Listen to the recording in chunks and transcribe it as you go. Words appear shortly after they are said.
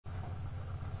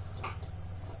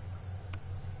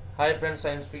Hi friends, I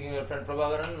am speaking your friend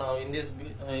Prabhakaran. Now in this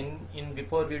in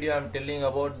before video I am telling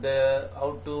about the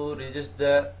how to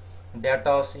register the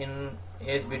data in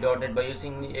ASP.NET by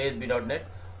using ASP.NET.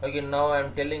 Okay, now I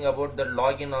am telling about the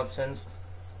login options,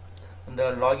 the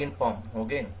login form.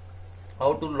 Okay,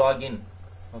 how to log in.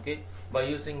 Okay, by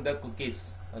using the cookies.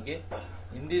 Okay,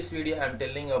 in this video I am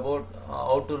telling about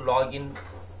how to log in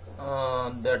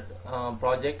that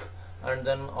project, and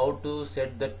then how to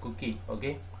set that cookie.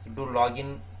 Okay, to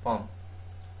login form.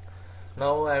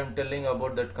 Now I am telling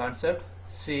about that concept.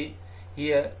 See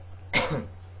here.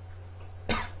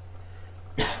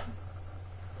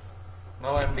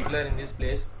 Now I am declaring this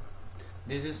place.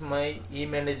 This is my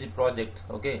e-manage project.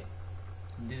 Okay,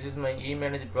 this is my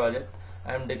e-manage project.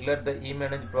 I am declared the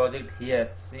e-manage project here.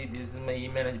 See, this is my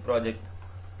e-manage project.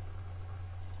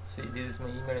 See, this is my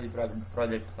e-manage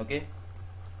project. Okay.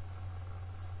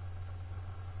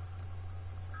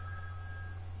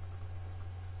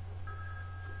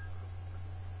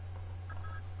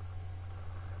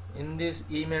 In this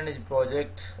e-manage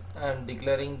project I am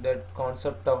declaring that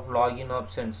concept of login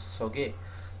options. Okay,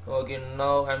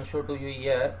 now I am show to you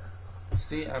here.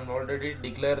 See, I am already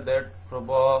declared that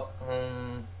Prabha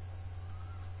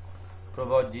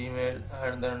Gmail,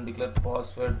 and then declare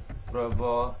password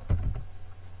Prabha,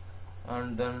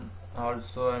 and then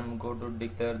also I am going to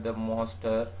declare the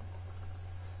master,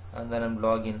 and then I am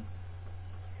login.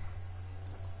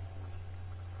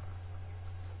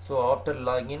 So after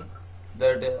login,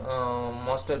 that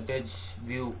master page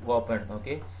view open.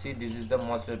 Okay, see, this is the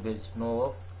master page.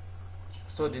 No,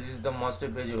 so this is the master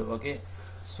page. Okay,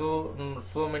 so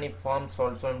so many forms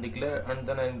also I am declared, and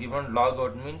then I am given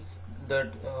logout, means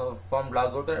that form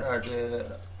logout,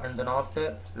 and then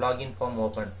after login form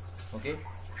open. Okay,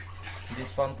 this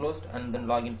form closed and then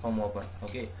login form open.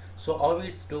 Okay, so how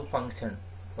it's to function.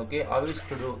 Okay, how it's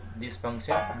to do this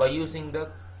function by using the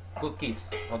cookies.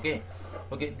 Okay,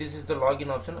 this is the login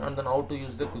option, and then how to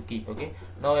use the cookie. Okay,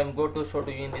 now I'm going to show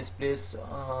to you in this place,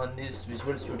 this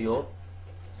Visual Studio.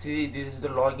 See, this is the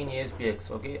login ASPX.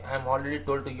 Okay, I'm already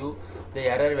told to you the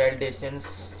error validations,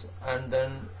 and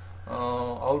then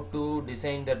how to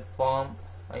design that form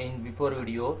in before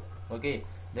video. Okay,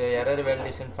 the error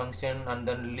validation function, and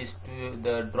then list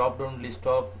the drop down list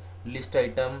of list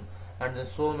item, and then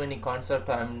so many concepts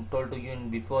I'm told to you in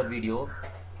before video.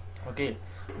 Okay,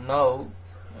 now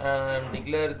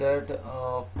declare that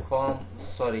form,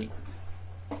 sorry,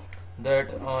 that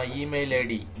email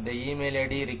ID, the email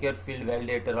ID required field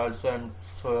validator also I'm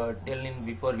telling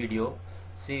before video.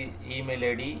 See, email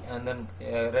ID and then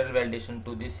error validation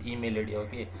to this email ID.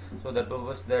 Okay, so that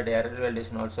purpose that error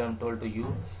validation also I'm told to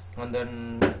you, and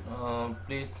then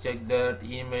please check that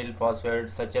email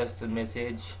password such as the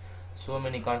message. So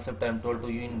many concept I'm told to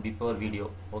you in before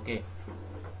video. Okay,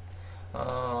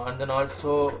 and then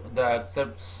also the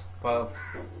accepts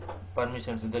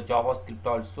permissions, the JavaScript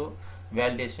also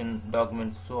validation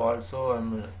documents, so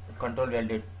also control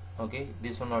validate. Okay,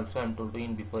 this one also I'm told to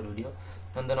in before video,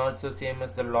 and then also same as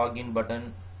the login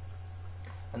button,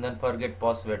 and then forget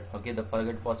password. Okay, the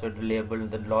forget password label,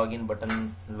 the login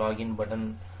button,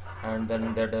 and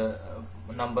then that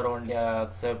number only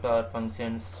accept our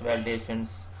functions validations.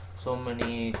 So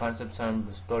many concepts I'm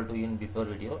told to you in before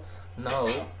video.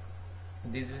 Now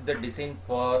this is the design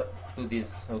for to this.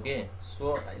 Okay,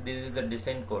 so this is the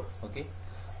design code. Okay,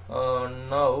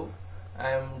 now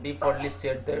I am defaultly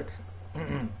set that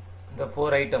the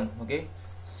 4 item. Okay,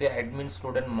 say admin,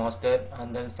 student, master,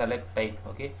 and then select type.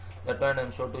 Okay, that one I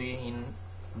am show to you in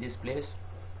this place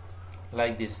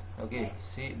like this. Okay,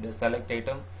 see the select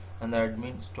item and the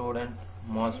admin, student,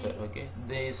 master. Okay,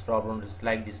 this problem is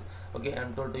like this. Okay, I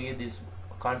am told to you this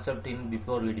concept in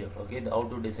before video. Okay, how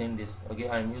to design this. Okay,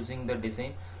 I am using the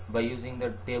design by using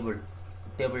the table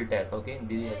tag. Okay,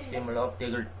 the HTML of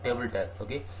table tag.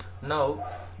 Okay, now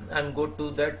I'm go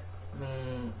to that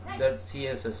that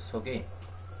CSS. Okay,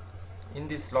 in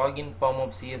this login form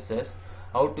of CSS,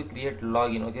 how to create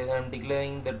login. Okay, I am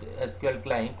declaring that SQL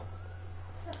client,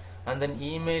 and then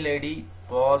email ID,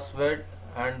 password,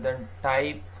 and then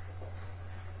type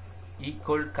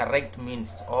equal correct, means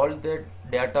all the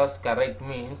data is correct,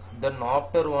 means then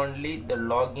after only the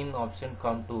login option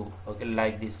come to. Okay,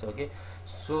 like this. Okay,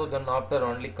 so then after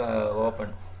only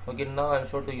open. Okay, now I'm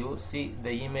show to you. See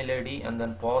the email ID and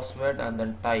then password and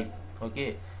then type.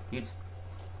 Okay, it's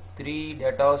 3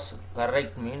 data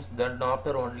correct, means then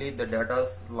after only the data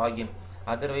login,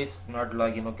 otherwise not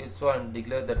login. Okay, so I'm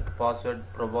declare that password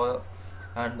Prabha,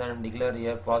 and then declare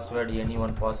here password any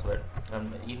one password,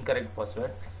 incorrect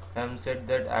password. I'm said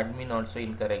that admin also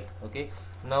incorrect. Okay,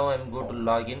 now I'm go to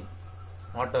login.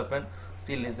 What happened?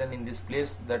 See, listen in this place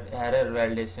that error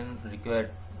validation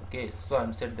required. Okay, so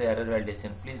I'm set the error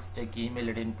validation. Please check email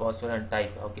ID and password and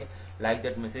type. Okay, like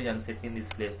that message I'm setting this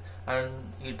place, and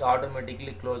it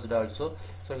automatically closed also.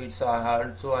 So it's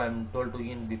also I'm told to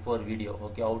in before video.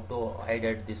 Okay, how to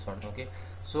hide this one. Okay,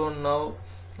 so now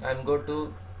I'm going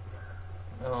to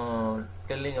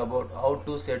telling about how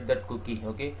to set that cookie.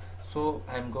 Okay, so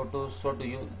I'm going to show to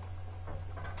you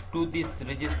to this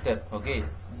register. Okay,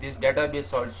 this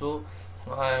database also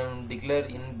I am declare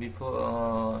in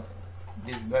before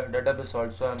this database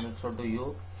also I am show to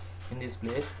you in this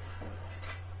place.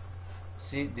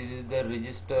 See, this is the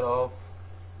register of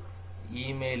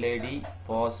email ID,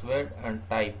 password and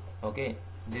type. Okay,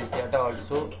 this data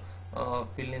also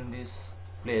fill in this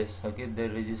place. Okay, the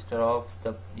register of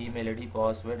the email ID,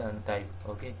 password and type.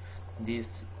 Okay, these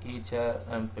each are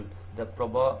filled. The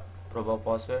Prabha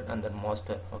password and then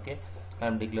master. Okay, I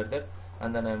am declare that,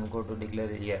 and then I am going to declare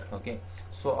here. Okay,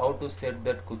 so how to set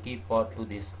that cookie part to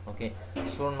this. Okay,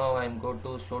 so now I am going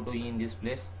to show to you in this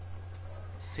place.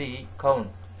 See, count,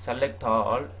 select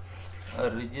all,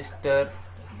 register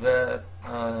where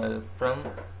from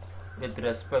with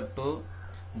respect to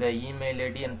the email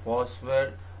ID and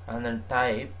password, and then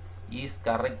type is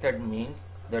corrected means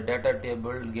the data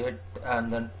table get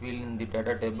and then fill in the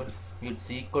data table. It's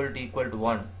equal to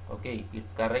 1. Okay,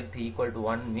 it's correct equal to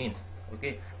 1 means,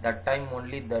 okay, that time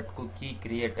only that cookie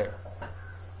created.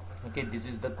 Okay, this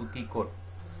is the cookie code.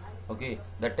 Okay,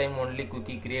 that time only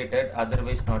cookie created,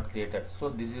 otherwise not created. So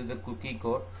this is the cookie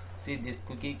code. See, this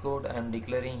cookie code I am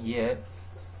declaring here.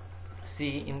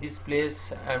 See, in this place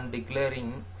I am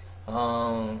declaring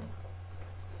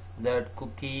that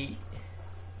cookie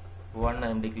 1 I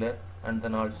am declare, and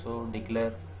then also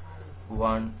declare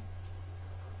 1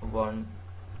 1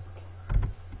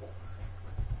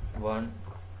 1,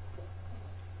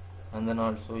 and then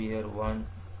also here 1,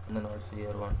 and then also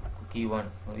here 1, cookie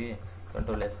 1. Okay,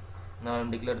 control S. Now I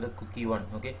am declare the cookie 1.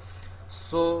 Okay,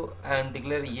 so I am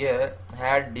declare here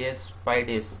add days 5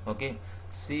 days. Okay,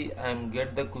 see, I am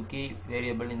get the cookie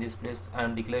variable in this place. I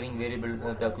am declaring variable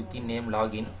the cookie name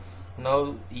login.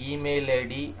 Now email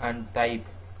ID and type.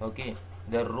 Okay,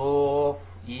 the row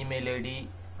of email ID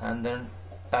and then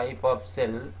type of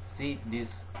cell. See, this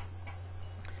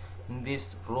in this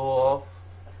row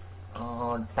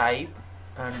of type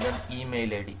and then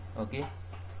email ID. Okay,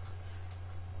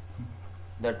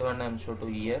 that one I am show to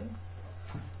here.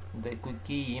 The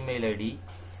cookie email ID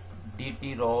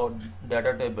dt raw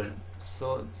data table.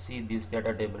 So see this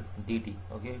data table dt.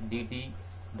 Okay, dt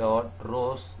dot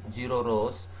rows 0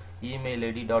 rows email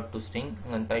ID dot to string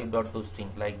and type dot to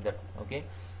string, like that. Okay,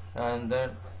 and then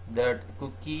that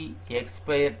cookie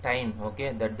expire time.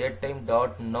 Okay, the date time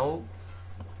dot now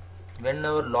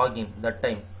whenever login that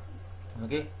time.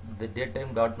 Okay, the date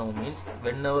time dot now means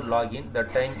whenever login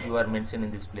that time you are mentioned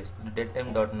in this place. The date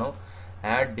time dot now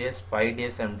add days 5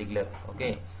 days I am declare.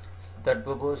 Okay, that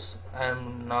purpose I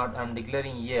am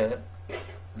declaring here.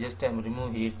 Just I am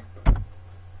remove it.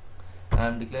 I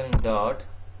am declaring dot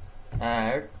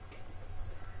add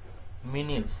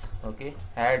minutes. Okay,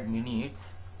 add minutes.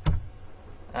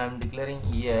 I am declaring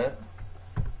here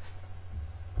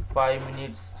 5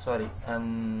 minutes. Sorry, I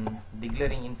am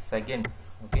declaring in seconds.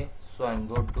 Okay, so I am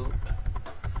go to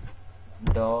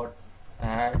dot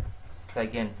add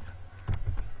seconds.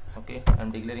 Okay, I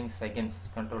am declaring seconds,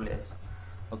 control S.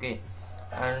 Okay,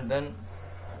 and then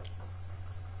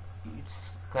it's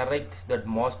correct that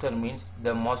master means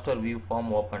the master view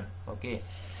form open. Okay,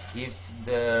 if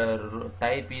the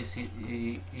type is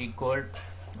equal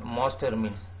master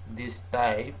means this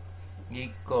type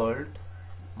equal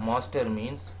master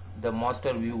means the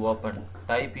master view open.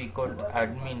 Type equal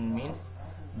admin means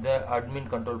the admin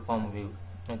control form view.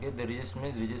 Okay, the register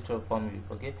means register form view.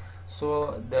 Okay,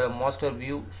 so the master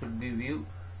view should be view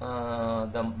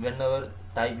the whenever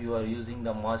type you are using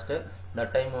the master,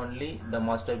 that time only the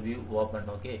master view open.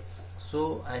 Okay,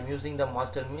 so I am using the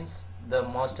master means the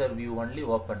master view only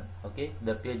open. Okay,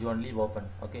 the page only open.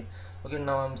 Okay, okay,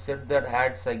 now I am set that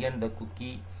add second the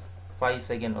cookie 5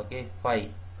 second. Okay, 5.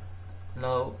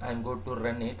 Now I am going to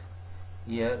run it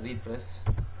here, refresh.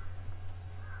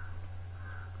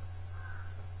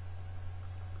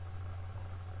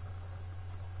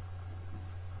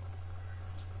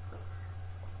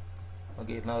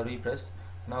 Okay, now refresh.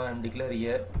 Now I am declare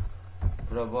here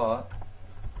Prabha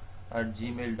at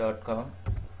gmail.com,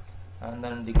 and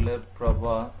then declare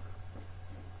Prabha,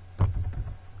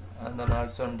 and then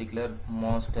also declare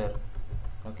master.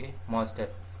 Okay, master.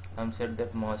 I am set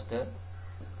that master.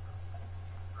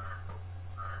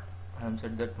 I am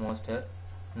set that master.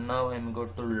 Now I am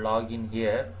going to log in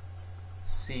here.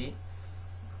 See,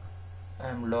 I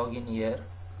am login here.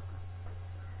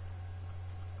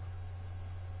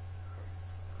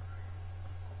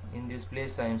 in this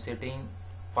place I am setting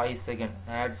 5 second,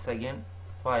 add second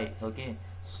 5. Okay,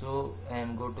 so I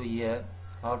am go to here.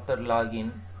 After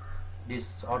login, this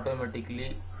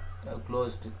automatically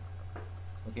closed.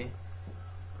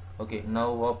 Okay, now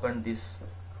open this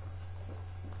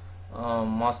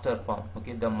master form.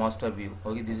 Okay, the master view.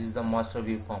 Okay, this is the master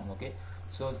view form. Okay,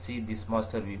 so see this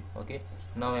master view. Okay,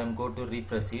 now I am go to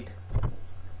refresh it.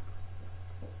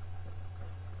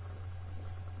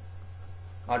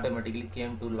 Automatically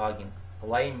came to login.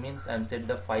 Why means I am set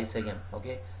the 5 second.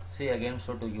 Okay, see again,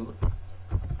 show to you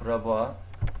Prabha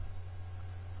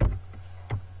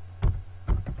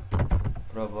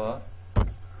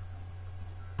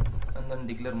and then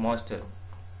declare master.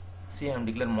 See, I am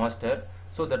declare master,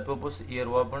 so that purpose here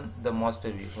open the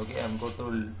master view. Okay, I am go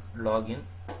to login,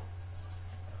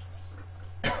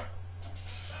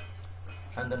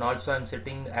 and then also I am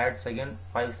setting add second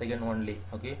 5 second only.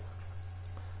 Okay,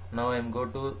 now I am go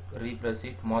to refresh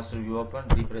it, master view open,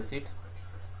 refresh it,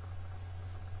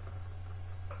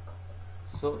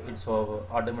 so it's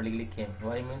automatically came.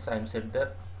 Why means I am set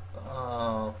the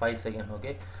 5 second.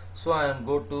 Okay, so I am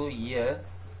go to here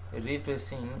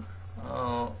refreshing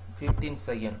 15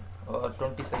 second or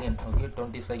 20 second. Okay,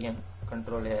 20 second,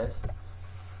 control S.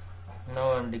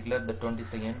 Now I am declare the 20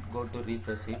 second, go to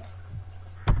refresh it.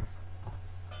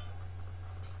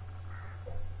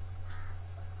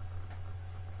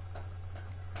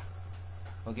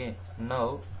 Okay,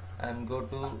 now I am go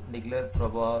to declare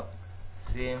Prabha,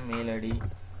 same mail ID,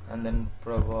 and then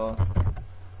Prabha,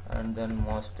 and then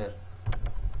master,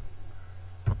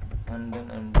 and then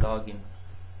I am login.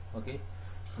 Okay,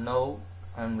 now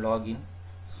I am login,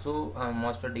 so I am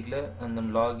master declare and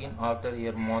then login. After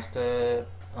here master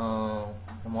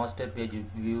master page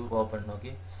view open.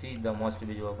 Okay, see the master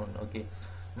page open. Okay,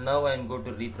 now I am go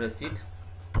to refresh it.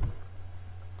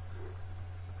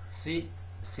 See,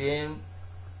 same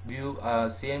view,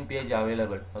 same page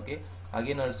available. Okay,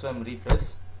 again also I am refresh.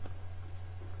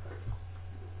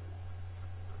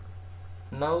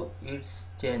 Now it's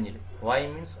changed. Why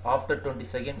means after 20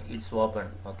 second it's open.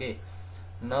 Okay,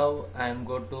 now I am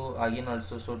go to again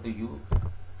also show to you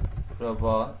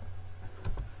Prabha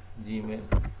Gmail,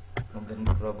 and then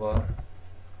Prabha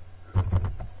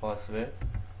password,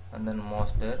 and then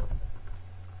master,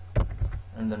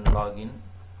 and then login.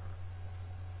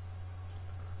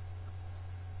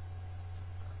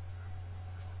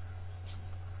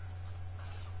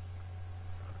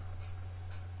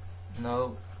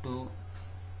 Now 2,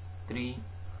 3,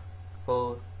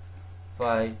 4,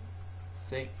 5,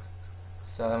 6,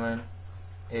 7,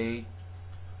 8,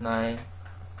 9,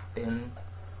 10,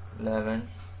 11,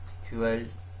 12,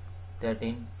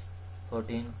 13,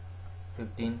 14,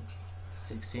 15,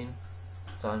 16,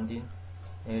 17,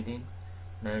 18,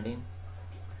 19,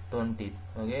 20.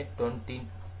 Okay, 20.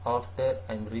 After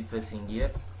I am refreshing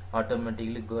here,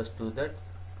 automatically goes to that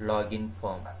login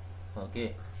form.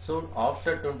 Okay, so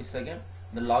after 20 seconds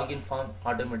the login form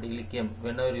automatically came.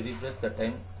 Whenever you refresh the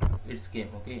time it's came.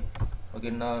 Okay,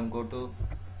 now I'm go to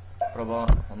Prabha,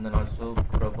 and then also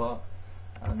Prabha,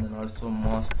 and then also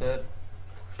master,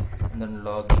 and then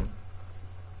login.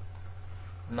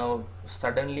 Now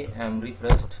suddenly I am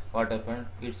refreshed. What happened?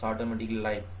 It's automatically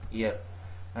live here,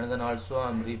 and then also I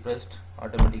am refreshed,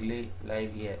 automatically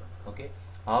live here. Okay,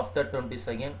 after 20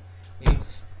 seconds it's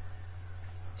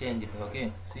changed.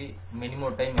 Okay, see, many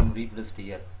more time I am refreshed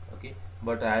here. Okay,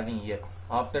 but having here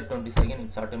after 20 seconds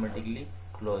it's automatically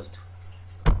closed.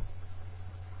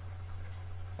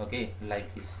 Okay,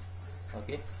 like this.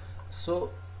 Okay,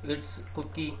 so it's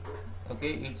cookie.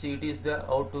 Okay, it is the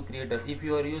how to create. If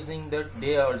you are using that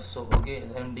day also. Okay,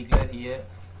 and declare here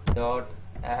dot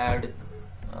add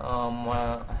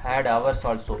add hours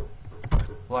also,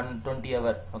 120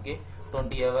 hour. Okay,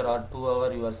 20 hour or 2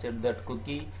 hour you are set that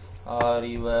cookie, or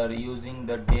you are using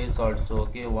the days also.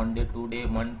 Okay, 1 day, 2 day,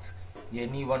 months,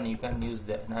 anyone you can use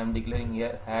that. I am declaring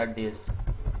here add days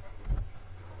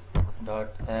dot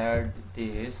add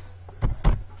days.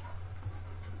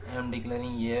 I am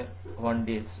declaring here 1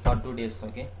 days or 2 days.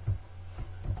 Okay,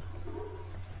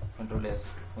 control S.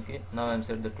 Okay, now I am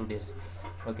set the 2 days.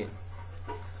 Okay,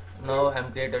 now I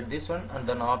am created this one, and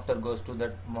then after goes to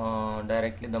that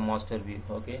directly the master view.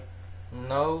 Okay,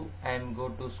 now I am go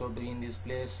to so to in this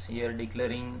place here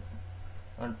declaring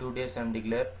on 2 days I am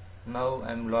declare. Now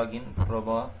I am login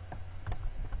Prabha,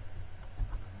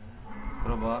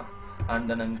 and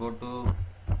then I am go to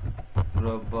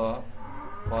Prabha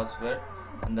password,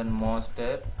 and then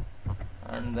master,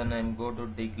 and then I am go to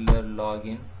declare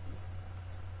login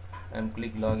and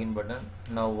click login button.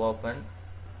 Now open.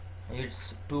 It's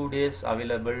 2 days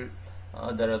available.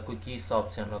 There are cookies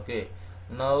option. Okay,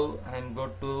 Now I'm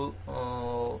going to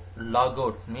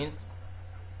logout, means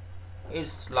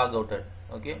it's logouted.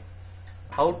 Okay,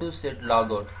 how to set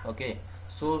logout? Okay,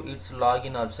 so it's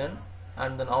login option,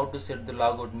 and then how to set the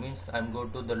logout means I'm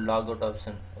going to the logout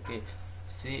option. Okay,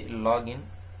 see login,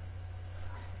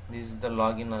 this is the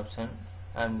login option.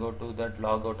 I'm go to that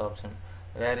logout option.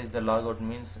 Where is the logout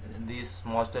means this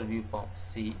master view form.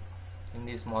 See, in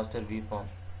this master view form,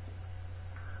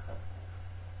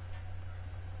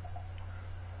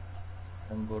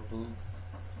 I'm go to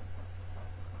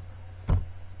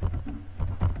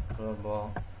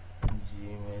Prabha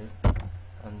Gmail,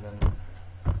 and then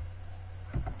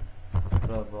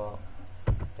Prabha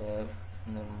tab,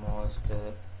 and then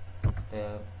master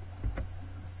tab,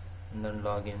 and then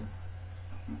login.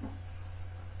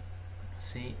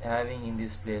 See, having in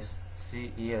this place,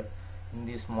 see here in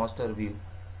this master view,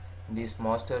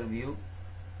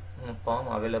 form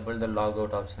available the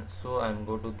logout option. So I'm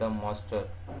go to the master,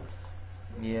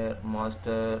 here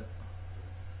master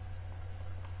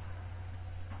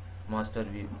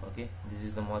view. Okay, this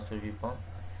is the master view form,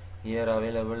 here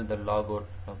available the logout.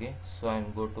 Okay, so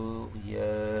I'm go to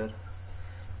here,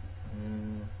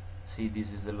 see this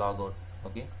is the logout.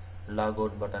 Okay,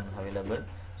 logout button available.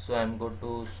 So I'm going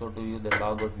to show to you the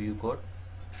logout view code.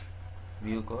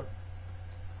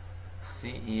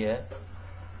 See here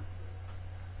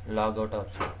logout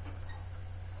option.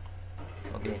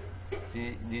 Okay,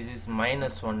 see this is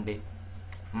 -1 day,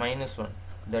 -1.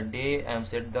 The day I am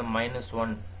set the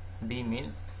 -1 D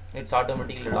means it's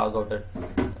automatically logouted.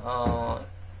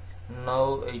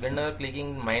 Now whenever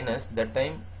clicking minus, that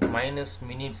time minus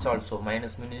minutes also,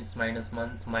 minus minutes, minus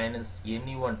months, minus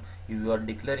anyone, if you are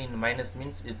declaring minus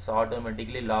means it's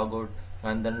automatically logout,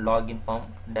 and then login form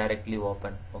directly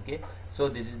open. Okay, so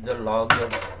this is the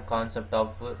logout concept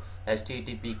of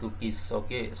HTTP cookies.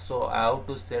 Okay, so I have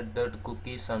to set that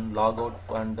cookies and logout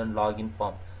and then login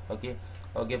form. Okay,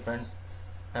 friends,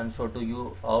 I'm show to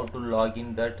you how to log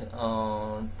in that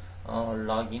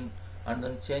login, and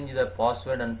then change the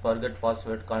password and forget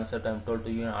password concept. I'm told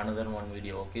to you in another one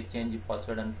video. Okay, change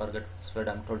password and forget password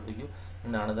I'm told to you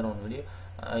in another one video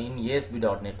in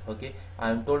ASP.NET. Okay,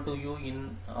 I'm told to you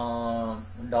in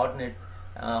 .NET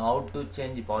how to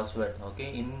change password. Okay,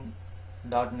 in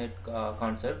 .NET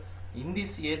concept. In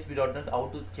this ASP.NET how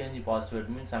to change password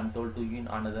means I'm told to you in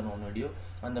another one video,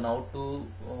 and then how to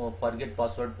forget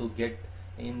password to get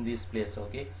in this place.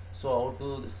 Okay, so how to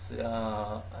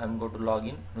I'm going to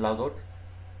logout.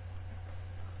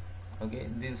 Okay,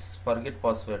 this forget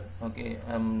password. Okay,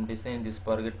 I'm designing this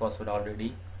forget password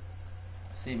already.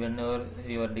 See, whenever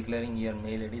you are declaring your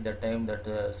mail ID, that time that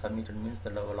submitted means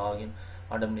that login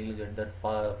automatically get that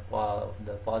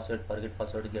the password, forget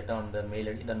password, get on the mail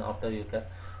ID. Then after you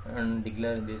can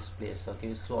declare this place.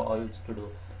 Okay, so how it's to do,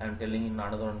 I'm telling in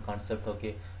another one concept.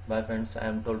 Okay, bye friends, I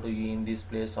am told to you in this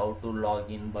place how to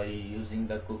log in by using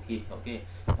the cookie. Okay,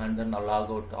 and then a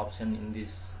logout option in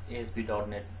this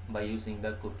ASP.NET by using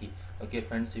the cookie. Okay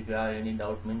friends, if you have any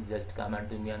doubt means just comment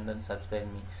to me and then subscribe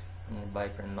me. Bye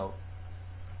friend now.